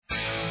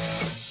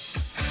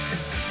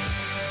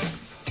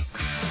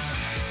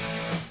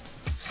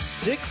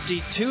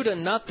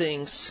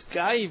62-0,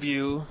 Sky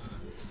View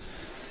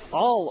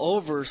all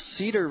over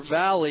Cedar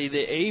Valley. The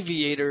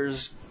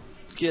Aviators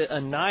get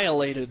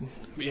annihilated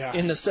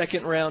in the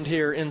second round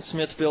here in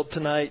Smithfield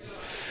tonight.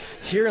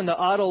 Here in the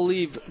Auto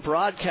Leave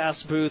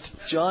broadcast booth,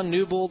 John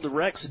Newbold,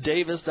 Rex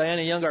Davis,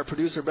 Diana Young, our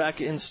producer,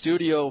 back in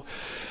studio.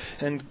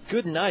 And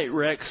good night,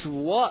 Rex.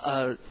 What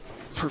a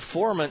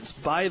performance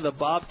by the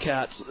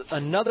Bobcats.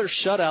 Another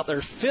shutout,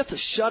 their fifth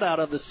shutout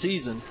of the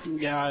season.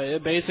 Yeah,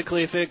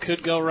 basically, if it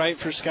could go right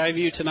for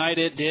Skyview tonight,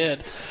 it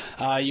did.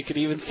 You could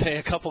even say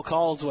a couple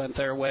calls went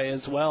their way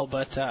as well.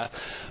 But,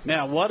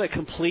 man, what a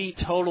complete,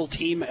 total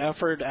team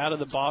effort out of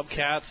the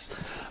Bobcats.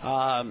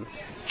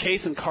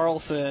 Case and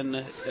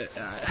Carlson,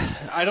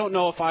 I don't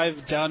know if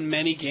I've done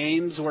many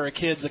games where a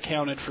kid's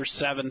accounted for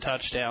 7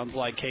 touchdowns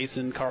like Case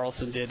and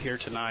Carlson did here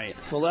tonight.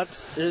 Well,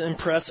 that's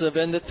impressive.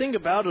 And the thing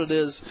about it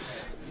is,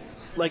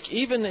 like,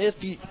 even if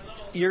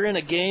you're in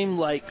a game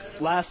like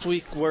last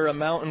week where a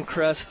Mountain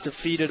Crest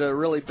defeated a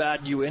really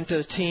bad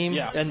Uinta team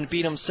and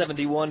beat them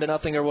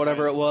 71-0 or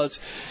whatever it was,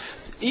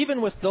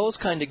 even with those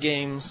kind of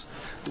games,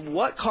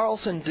 what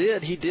Carlson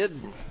did, he did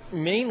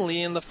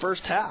mainly in the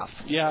first half.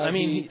 Yeah, I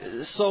mean,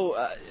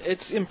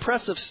 it's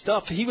impressive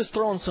stuff. He was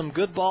throwing some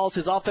good balls.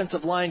 His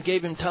offensive line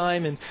gave him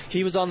time, and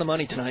he was on the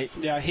money tonight.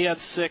 Yeah, he had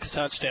 6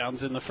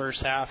 touchdowns in the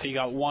first half. He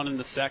got 1 in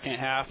the second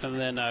half, and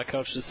then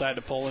coach decided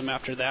to pull him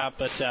after that.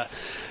 But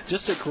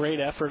just a great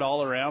effort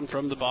all around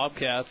from the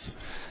Bobcats.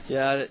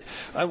 Yeah,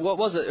 what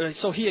was it?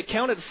 So he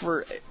accounted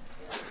for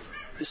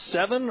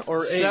 7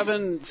 or 8?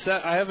 7.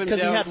 I have him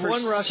down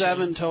for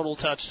 7 total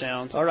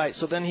touchdowns. All right,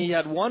 so then he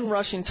had 1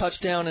 rushing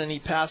touchdown and he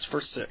passed for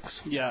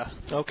 6. Yeah.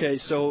 Okay,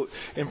 so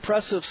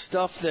impressive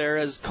stuff there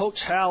as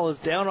Coach Hal is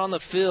down on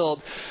the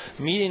field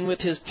meeting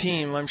with his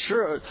team. I'm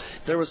sure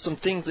there was some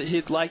things that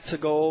he'd like to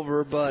go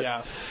over,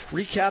 but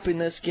recapping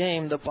this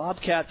game, the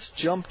Bobcats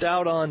jumped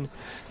out on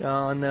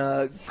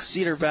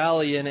Cedar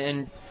Valley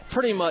and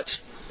pretty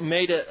much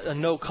made it a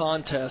no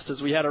contest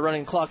as we had a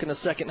running clock in the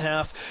second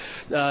half.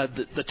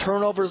 The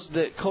turnovers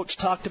that Coach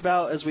talked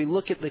about as we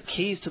look at the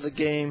keys to the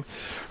game,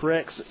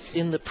 Rex,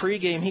 in the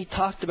pregame, he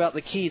talked about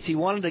the keys. He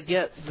wanted to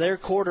get their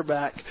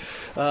quarterback,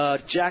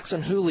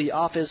 Jackson Hooley,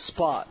 off his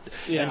spot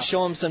and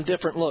show him some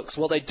different looks.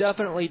 Well, they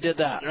definitely did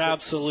that.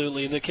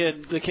 Absolutely. The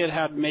kid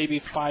had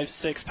maybe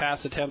 5-6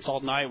 pass attempts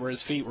all night where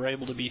his feet were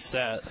able to be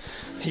set.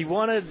 He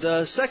wanted,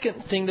 the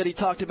second thing that he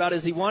talked about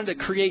is he wanted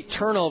to create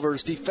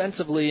turnovers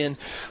defensively, and,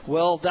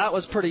 well, that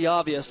was pretty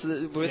obvious.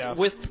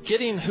 With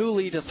getting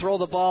Hooley to throw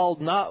the ball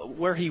not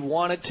where he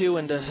wanted to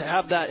and to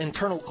have that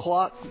internal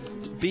clock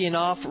being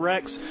off,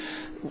 Rex,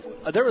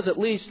 there was at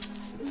least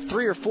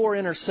 3 or 4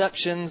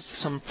 interceptions,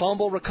 some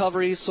fumble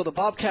recoveries, so the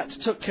Bobcats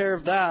took care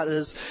of that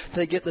as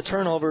they get the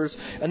turnovers.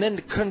 And then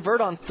to convert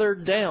on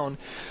third down,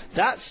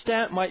 that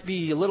stat might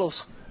be a little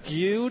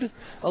skewed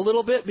a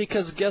little bit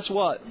because guess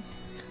what?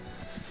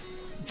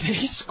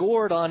 They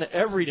scored on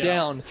every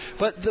down.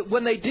 But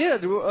when they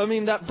did, I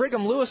mean, that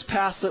Brigham Lewis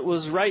pass that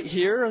was right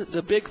here,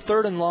 the big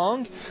 3rd and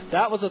long,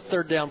 that was a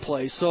third down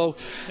play. So,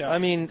 I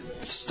mean,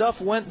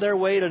 stuff went their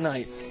way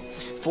tonight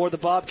for the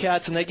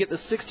Bobcats, and they get the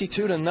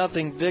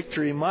 62-0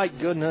 victory. My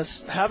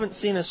goodness, haven't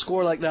seen a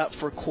score like that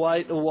for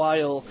quite a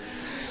while.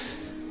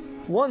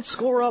 One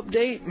score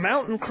update,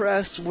 Mountain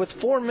Crest, with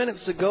 4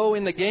 minutes to go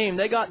in the game,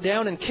 they got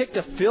down and kicked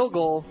a field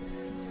goal.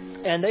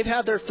 And they've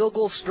had their field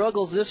goal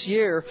struggles this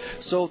year,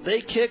 so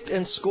they kicked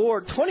and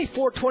scored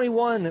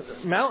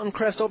 24-21 Mountain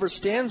Crest over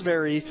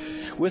Stansbury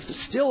with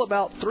still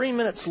about 3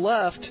 minutes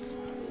left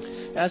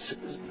as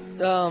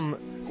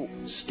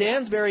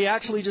Stansbury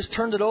actually just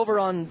turned it over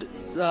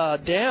on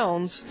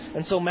downs,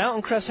 and so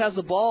Mountain Crest has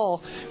the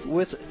ball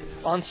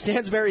on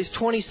Stansbury's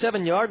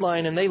 27-yard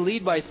line, and they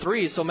lead by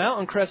 3, so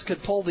Mountain Crest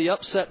could pull the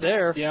upset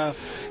there. Yeah.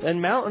 And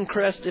Mountain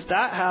Crest, if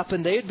that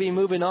happened, they'd be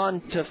moving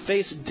on to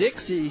face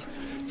Dixie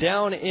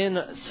down in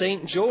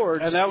St.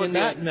 George, and that would be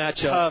that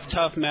matchup.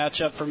 Tough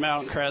matchup for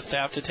Mountain Crest to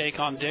have to take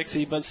on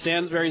Dixie, but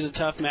Stansbury's a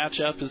tough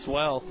matchup as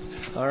well.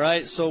 All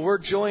right, so we're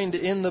joined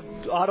in the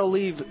Auto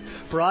Leave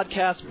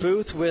broadcast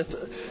booth with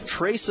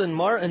Trayson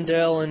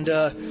Martindale. And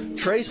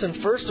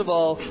Trayson, first of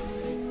all,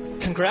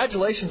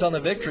 congratulations on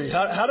the victory.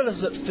 How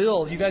does it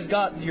feel? You guys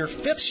got your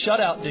 5th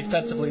shutout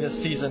defensively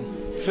this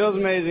season. Feels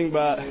amazing,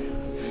 but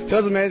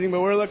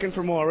we're looking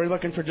for more. We're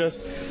looking for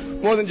just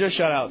more than just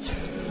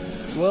shutouts.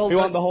 Well, we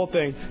want the whole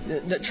thing.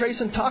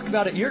 Trayson, talk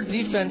about it. Your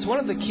defense, one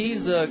of the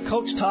keys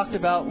Coach talked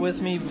about with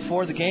me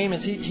before the game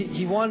is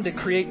he wanted to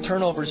create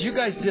turnovers. You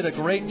guys did a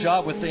great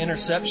job with the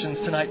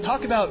interceptions tonight.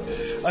 Talk about,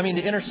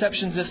 the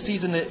interceptions this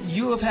season that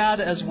you have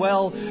had as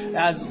well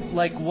as,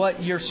 like,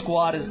 what your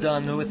squad has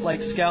done with,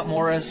 like, Scout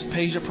Morris,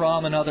 Peja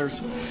Prom, and others.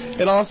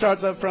 It all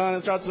starts up front.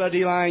 It starts with our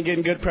D-line,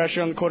 getting good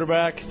pressure on the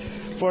quarterback,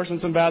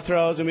 forcing some bad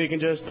throws, and we can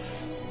just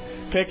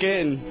pick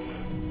it and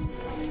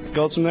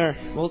goes from there.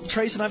 Well,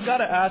 Trayson, I've got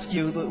to ask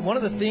you, one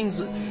of the things,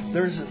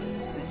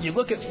 you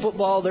look at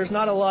football, there's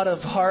not a lot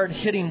of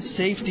hard-hitting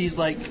safeties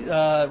like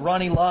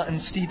Ronnie Lott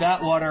and Steve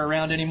Atwater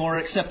around anymore,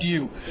 except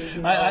you.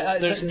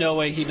 There's no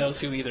way he knows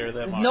who either of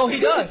them are. No, he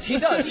does. He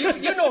does.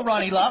 You know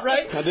Ronnie Lott,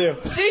 right? I do.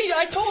 See,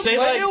 I told you.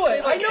 I knew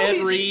it. I know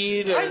Ed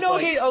Reed. I know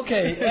he.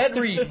 Okay, Ed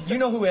Reed. You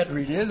know who Ed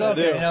Reed is? I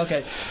do.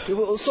 Okay.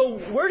 So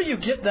where do you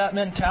get that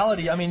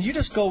mentality? I mean, you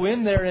just go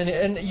in there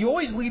and you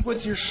always lead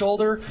with your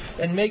shoulder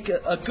and make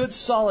a good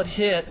solid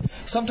hit.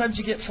 Sometimes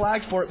you get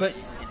flagged for it, but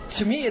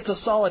to me, it's a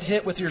solid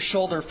hit with your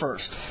shoulder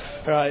first.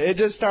 Right. It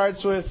just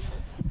starts with,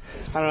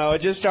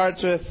 it just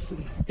starts with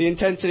the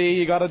intensity.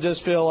 You got to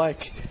just feel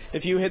like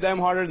if you hit them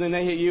harder than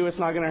they hit you, it's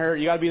not going to hurt.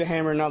 You got to be the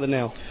hammer, not the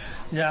nail.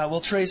 Yeah,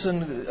 well,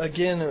 Trayson,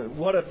 again,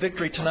 what a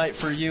victory tonight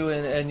for you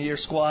and your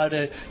squad.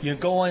 You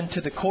go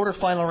into the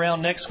quarterfinal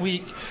round next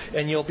week,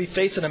 and you'll be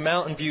facing a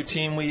Mountain View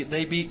team.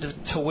 They beat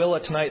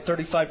Tooele tonight,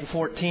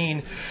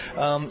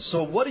 35-14.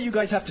 So what do you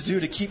guys have to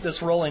do to keep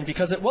this rolling?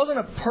 Because it wasn't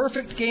a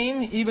perfect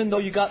game, even though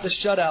you got the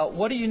shutout.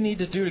 What do you need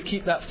to do to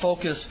keep that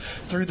focus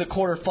through the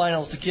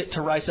quarterfinals to get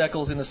to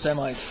Rice-Eccles in the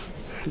semis?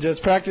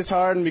 Just practice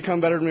hard and become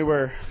better than we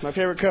were. My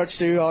favorite coach,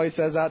 Stu, always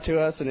says that to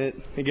us, and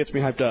it gets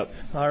me hyped up.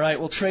 All right.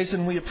 Well,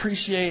 Trayson, we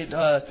appreciate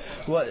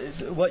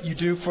what you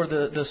do for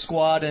the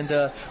squad,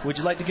 and would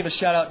you like to give a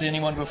shout-out to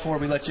anyone before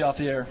we let you off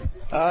the air?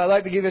 I'd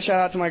like to give a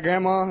shout-out to my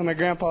grandma and my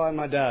grandpa and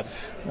my dad.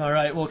 All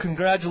right. Well,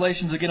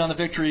 congratulations again on the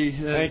victory.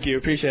 Thank you.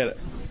 Appreciate it.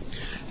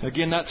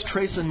 Again, that's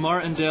Trayson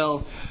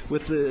Martindale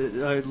with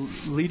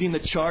leading the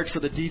charge for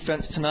the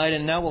defense tonight.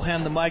 And now we'll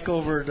hand the mic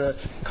over to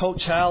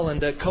Coach Hal.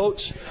 And,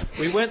 Coach,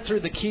 we went through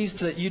the keys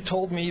that you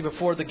told me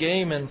before the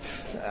game, and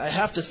I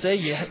have to say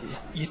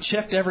you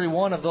checked every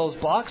one of those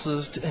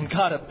boxes and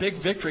got a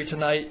big victory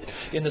tonight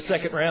in the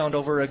second round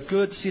over a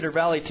good Cedar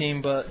Valley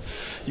team, but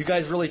you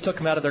guys really took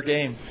them out of their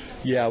game.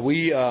 Yeah,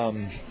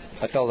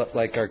 I felt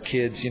like our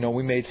kids,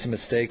 we made some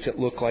mistakes. It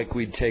looked like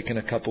we'd taken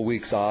a couple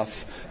weeks off,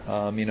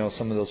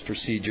 some of those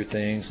procedure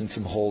things and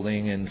some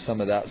holding and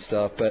some of that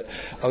stuff. But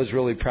I was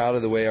really proud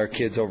of the way our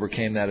kids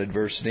overcame that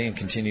adversity and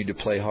continued to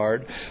play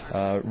hard.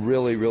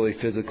 Really, really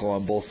physical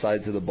on both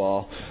sides of the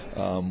ball.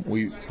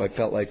 I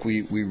felt like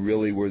we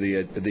really were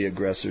the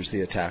aggressors,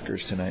 the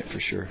attackers tonight for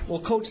sure.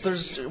 Well, Coach,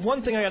 there's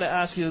one thing I got to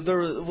ask you.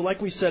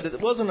 Like we said, it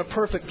wasn't a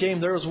perfect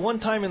game. There was one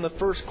time in the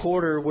first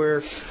quarter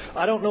where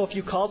I don't know if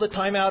you called the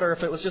timeout or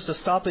if it was just a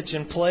stoppage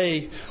in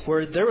play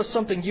where there was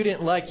something you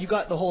didn't like. You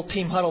got the whole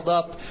team huddled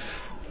up.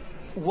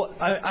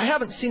 I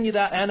haven't seen you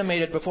that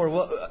animated before.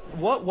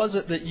 What was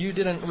it that you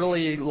didn't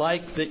really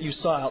like that you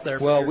saw out there?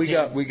 Well,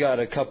 we got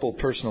a couple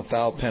personal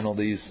foul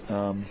penalties,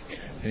 and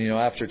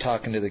after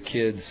talking to the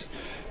kids,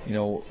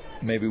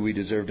 maybe we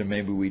deserved them,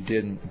 maybe we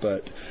didn't,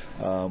 but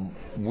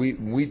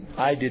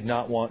I did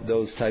not want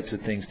those types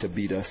of things to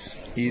beat us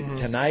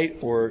tonight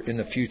or in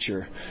the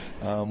future.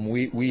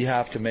 We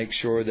have to make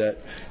sure that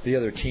the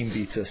other team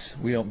beats us.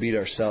 We don't beat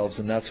ourselves,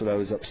 and that's what I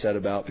was upset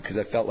about because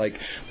I felt like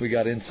we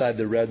got inside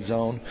the red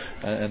zone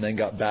and then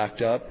got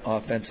backed up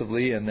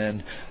offensively, and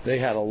then they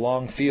had a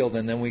long field,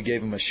 and then we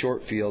gave them a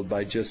short field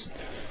by just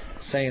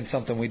saying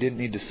something we didn't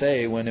need to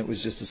say when it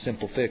was just a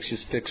simple fix.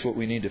 Just fix what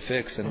we need to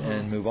fix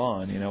and move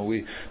on.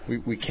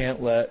 We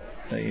can't let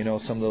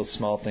some of those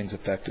small things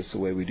affect us the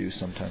way we do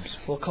sometimes.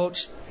 Well,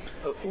 Coach,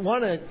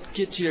 want to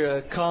get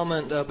your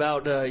comment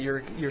about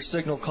your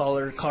signal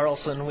caller,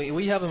 Carlson.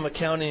 We have him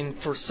accounting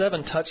for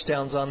 7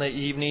 touchdowns on the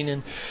evening,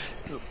 and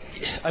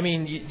I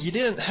mean, you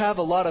didn't have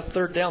a lot of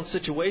third down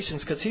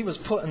situations because he was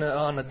putting it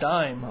on a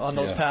dime on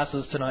those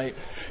passes tonight.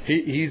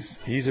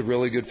 He's a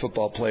really good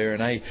football player,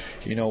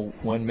 and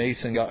when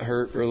Mason got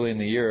hurt early in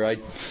the year,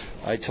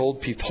 I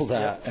told people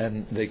that,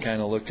 and they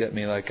kind of looked at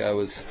me like I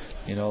was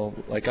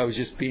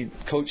just being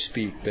coach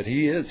speak. But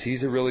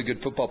he's a really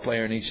good football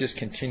player, and he's just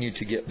continued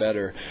to get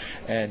better.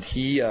 And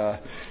he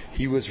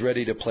was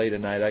ready to play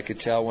tonight. I could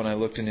tell when I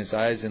looked in his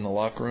eyes in the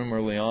locker room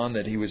early on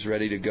that he was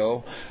ready to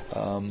go.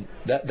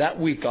 That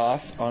week off,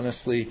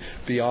 honestly,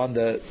 beyond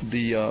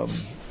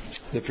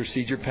the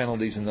procedure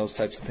penalties and those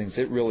types of things,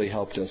 it really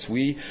helped us.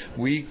 We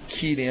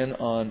keyed in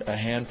on a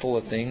handful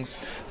of things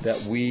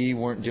that we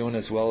weren't doing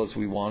as well as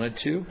we wanted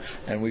to,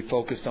 and we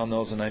focused on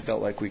those, and I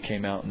felt like we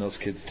came out and those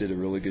kids did a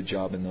really good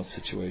job in those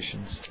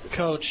situations.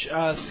 Coach,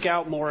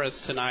 Scout Morris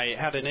tonight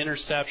had an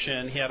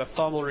interception, he had a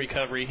fumble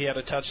recovery, he had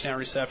a touchdown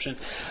reception.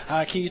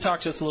 Can you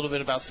talk to us a little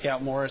bit about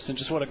Scout Morris and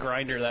just what a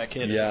grinder that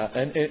kid is? Yeah,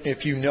 and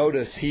if you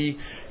notice, he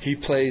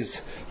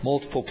plays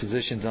multiple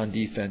positions on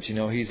defense.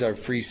 He's our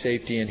free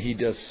safety, and he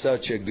does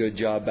such a good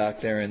job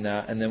back there in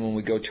that. And then when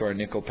we go to our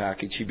nickel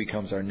package, he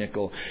becomes our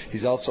nickel.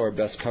 He's also our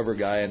best cover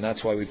guy, and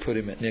that's why we put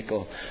him at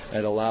nickel.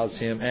 It allows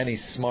him, and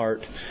he's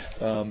smart.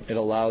 It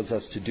allows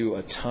us to do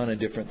a ton of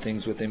different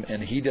things with him,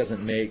 and he does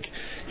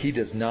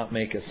not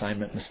make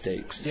assignment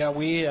mistakes. Yeah,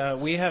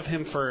 we have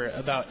him for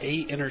about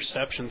 8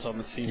 interceptions on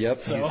the season. Yep,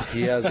 so.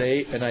 he has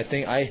 8, and I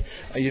think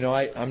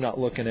I'm not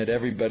looking at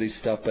everybody's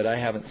stuff, but I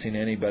haven't seen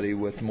anybody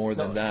with more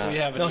than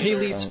that. No, he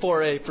leads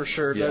 4A for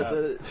sure.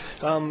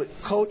 Yeah.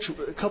 Coach,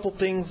 couple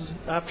things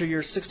after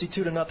your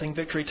 62-0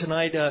 victory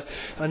tonight.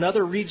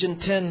 Another Region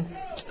 10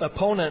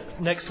 opponent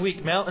next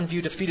week. Mountain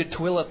View defeated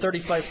Tooele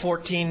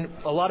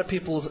 35-14. A lot of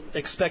people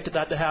expected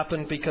that to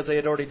happen because they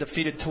had already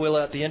defeated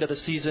Tooele at the end of the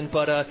season.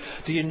 But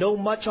do you know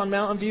much on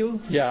Mountain View?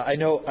 Yeah, I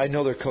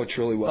know their coach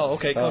really well. Oh,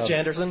 okay, Coach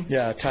Anderson?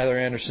 Yeah, Tyler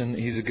Anderson.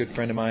 He's a good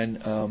friend of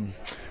mine.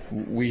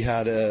 We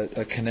had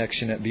a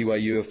connection at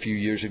BYU a few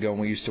years ago,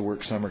 and we used to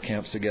work summer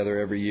camps together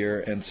every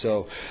year. And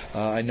so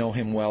I know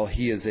him well.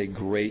 He is a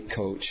great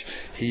coach.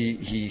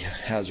 He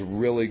has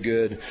really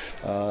good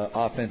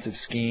offensive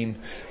scheme.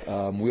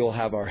 We'll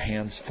have our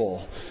hands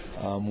full.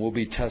 We'll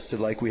be tested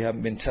like we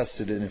haven't been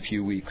tested in a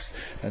few weeks.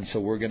 And so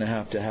we're going to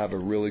have a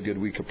really good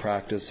week of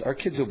practice. Our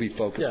kids will be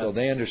focused, though.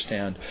 They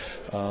understand.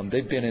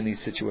 They've been in these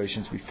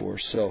situations before.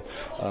 So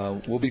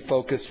we'll be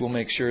focused. We'll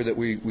make sure that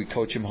we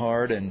coach them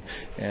hard, and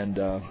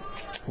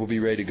we'll be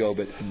ready to go.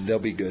 But they'll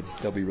be good.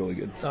 They'll be really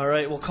good. All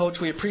right. Well, Coach,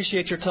 we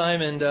appreciate your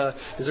time. And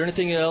is there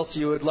anything else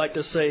you would like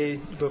to say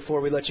before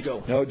we let you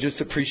go? No,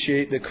 just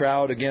appreciate the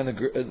crowd. Again,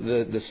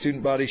 the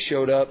student body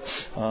showed up.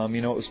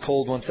 It was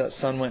cold once that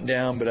sun went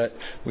down, but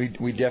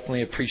we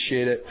definitely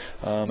appreciate it,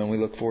 and we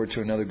look forward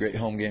to another great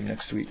home game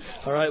next week.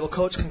 All right. Well,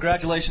 Coach,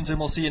 congratulations, and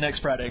we'll see you next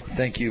Friday.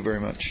 Thank you very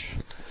much.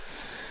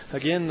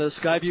 Again, the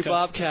Sky View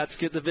Bobcats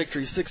get the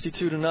victory,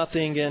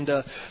 62-0,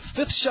 and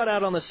fifth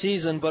shutout on the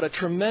season, but a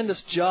tremendous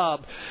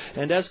job.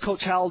 And as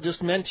Coach Howell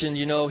just mentioned,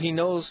 he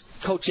knows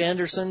Coach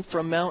Anderson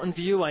from Mountain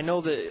View. I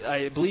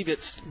believe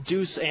it's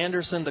Deuce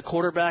Anderson, the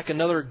quarterback,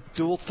 another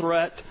dual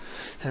threat,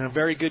 and a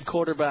very good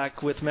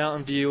quarterback with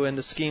Mountain View and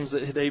the schemes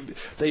that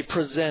they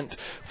present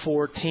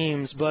for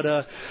teams.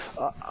 But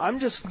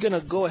I'm just going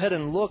to go ahead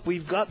and look.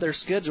 We've got their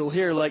schedule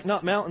here, like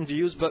not Mountain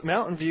View's, but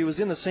Mountain View is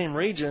in the same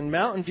region.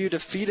 Mountain View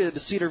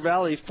defeated Cedar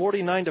Valley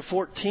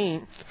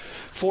 49-14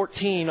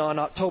 on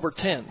October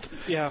 10th.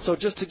 Yeah. So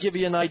just to give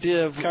you an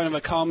idea of kind of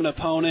a common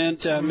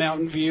opponent,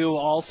 Mountain View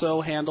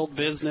also handled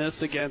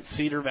business against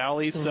Cedar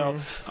Valley.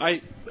 So I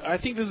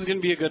think this is going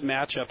to be a good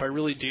matchup. I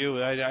really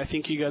do. I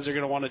think you guys are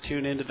going to want to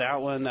tune into that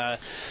one.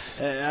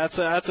 That's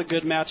a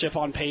good matchup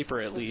on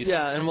paper, at least.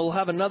 Yeah, and we'll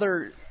have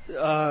another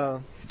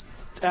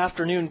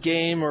afternoon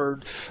game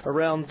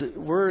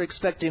we're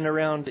expecting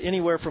around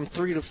anywhere from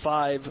 3 to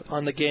 5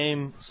 on the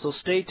game. So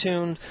stay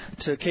tuned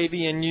to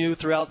KVNU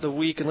throughout the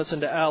week and listen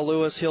to Al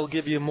Lewis. He'll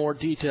give you more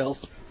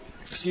details.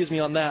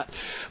 On that.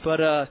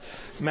 But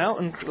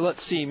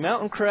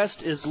Mountain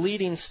Crest is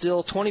leading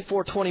still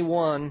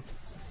 24-21.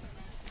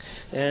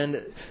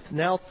 And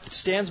now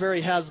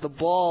Stansbury has the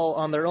ball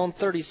on their own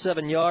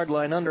 37-yard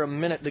line, under a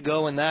minute to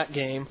go in that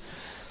game.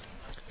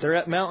 They're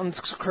at Mountain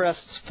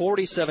Crest's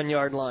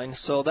 47-yard line,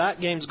 so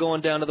that game's going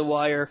down to the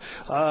wire.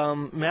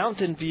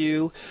 Mountain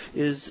View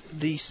is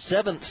the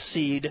 7th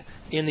seed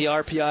in the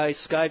RPI.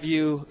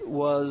 Skyview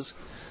was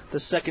the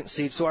 2nd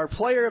seed. So our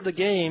player of the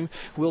game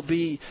will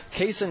be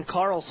Kason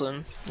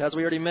Carlson, as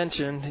we already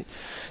mentioned,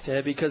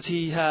 because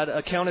he had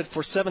accounted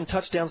for 7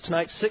 touchdowns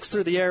tonight, 6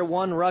 through the air,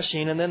 1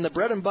 rushing. And then the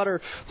bread and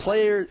butter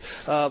player,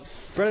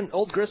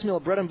 Old Gristmill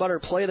bread and butter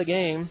play of the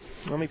game.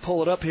 Let me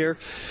pull it up here.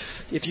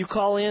 If you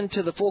call in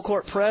to the full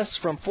court press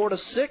from 4 to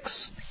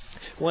 6,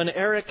 when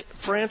Eric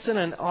Franson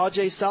and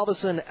Ajay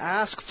Salveson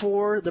ask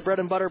for the bread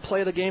and butter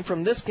play of the game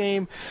from this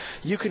game,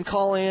 you can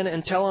call in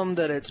and tell them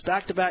that it's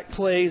back-to-back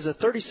plays, a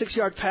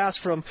 36-yard pass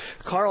from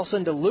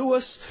Carlson to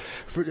Lewis,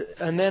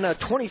 and then a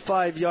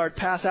 25-yard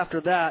pass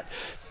after that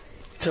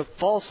to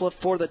Falslip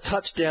for the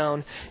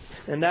touchdown.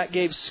 And that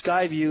gave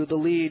Skyview the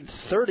lead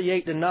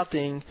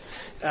 38-0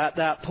 at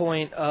that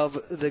point of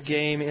the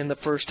game in the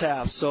first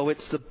half. So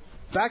it's the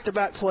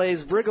back-to-back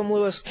plays, Brigham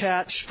Lewis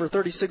catch for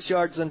 36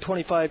 yards and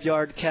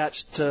 25-yard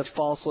catch to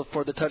Falslip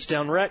for the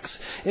touchdown. Rex,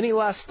 any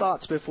last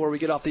thoughts before we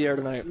get off the air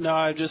tonight? No,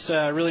 I'm just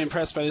really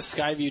impressed by this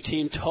Skyview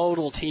team.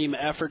 Total team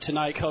effort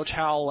tonight. Coach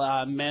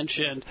Howell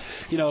mentioned,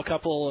 a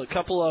couple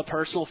of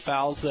personal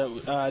fouls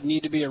that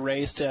need to be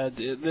erased.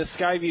 This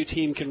Skyview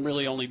team can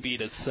really only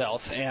beat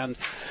itself, and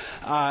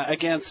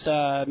against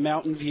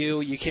Mountain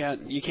View, you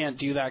can't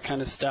do that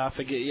kind of stuff.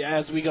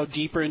 As we go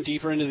deeper and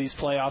deeper into these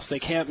playoffs, they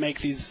can't make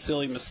these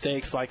silly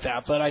mistakes like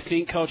that. But I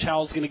think Coach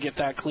Howell's going to get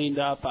that cleaned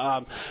up.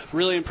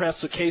 Really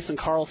impressed with Kason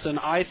Carlson.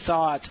 I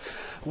thought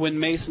when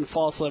Mason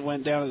Falslip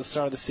went down at the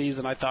start of the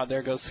season, I thought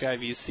there goes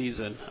Skyview's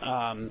season.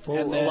 A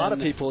lot of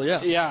people,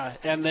 yeah. Yeah,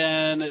 and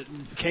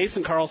then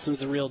Kason Carlson's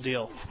the real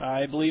deal.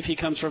 I believe he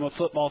comes from a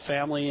football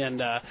family,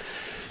 and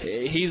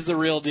he's the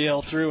real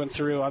deal through and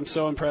through. I'm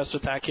so impressed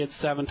with that kid.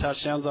 7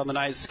 touchdowns on the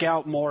night.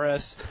 Scout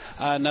Morris,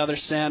 another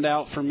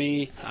standout for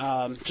me.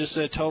 Just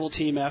a total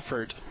team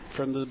effort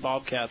from the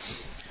Bobcats.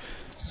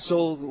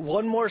 So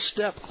one more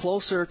step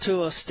closer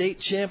to a state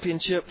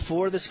championship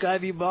for the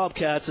Skyview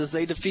Bobcats as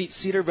they defeat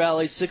Cedar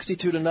Valley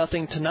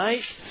 62-0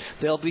 tonight.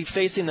 They'll be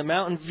facing the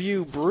Mountain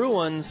View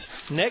Bruins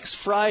next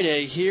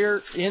Friday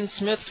here in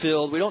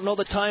Smithfield. We don't know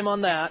the time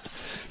on that,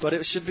 but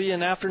it should be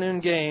an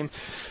afternoon game.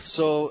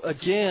 So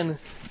again,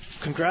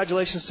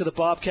 congratulations to the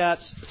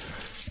Bobcats.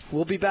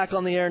 We'll be back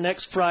on the air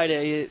next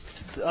Friday.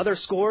 The other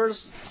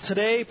scores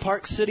today: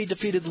 Park City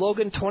defeated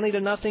Logan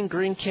 20-0.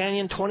 Green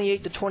Canyon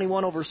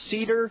 28-21 over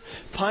Cedar.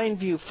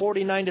 Pineview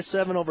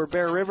 49-7 over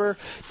Bear River.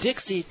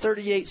 Dixie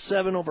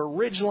 38-7 over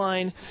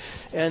Ridgeline,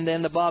 and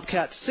then the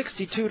Bobcats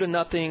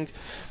 62-0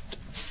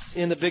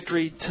 in the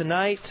victory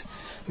tonight.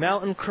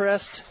 Mountain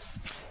Crest,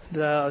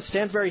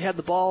 Stansbury had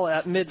the ball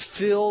at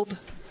midfield,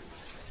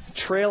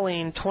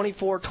 trailing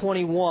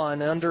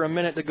 24-21, under a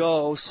minute to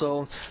go.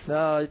 So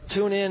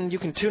tune in. You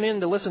can tune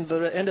in to listen to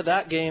the end of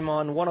that game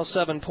on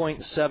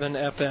 107.7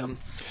 FM.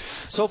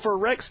 So for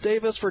Rex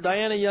Davis, for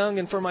Diana Young,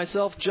 and for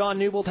myself, John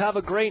Newbold, have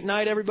a great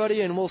night, everybody,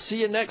 and we'll see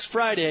you next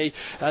Friday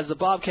as the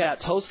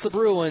Bobcats host the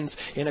Bruins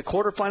in a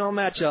quarterfinal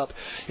matchup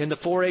in the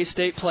 4A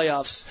state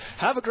playoffs.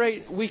 Have a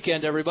great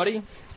weekend, everybody.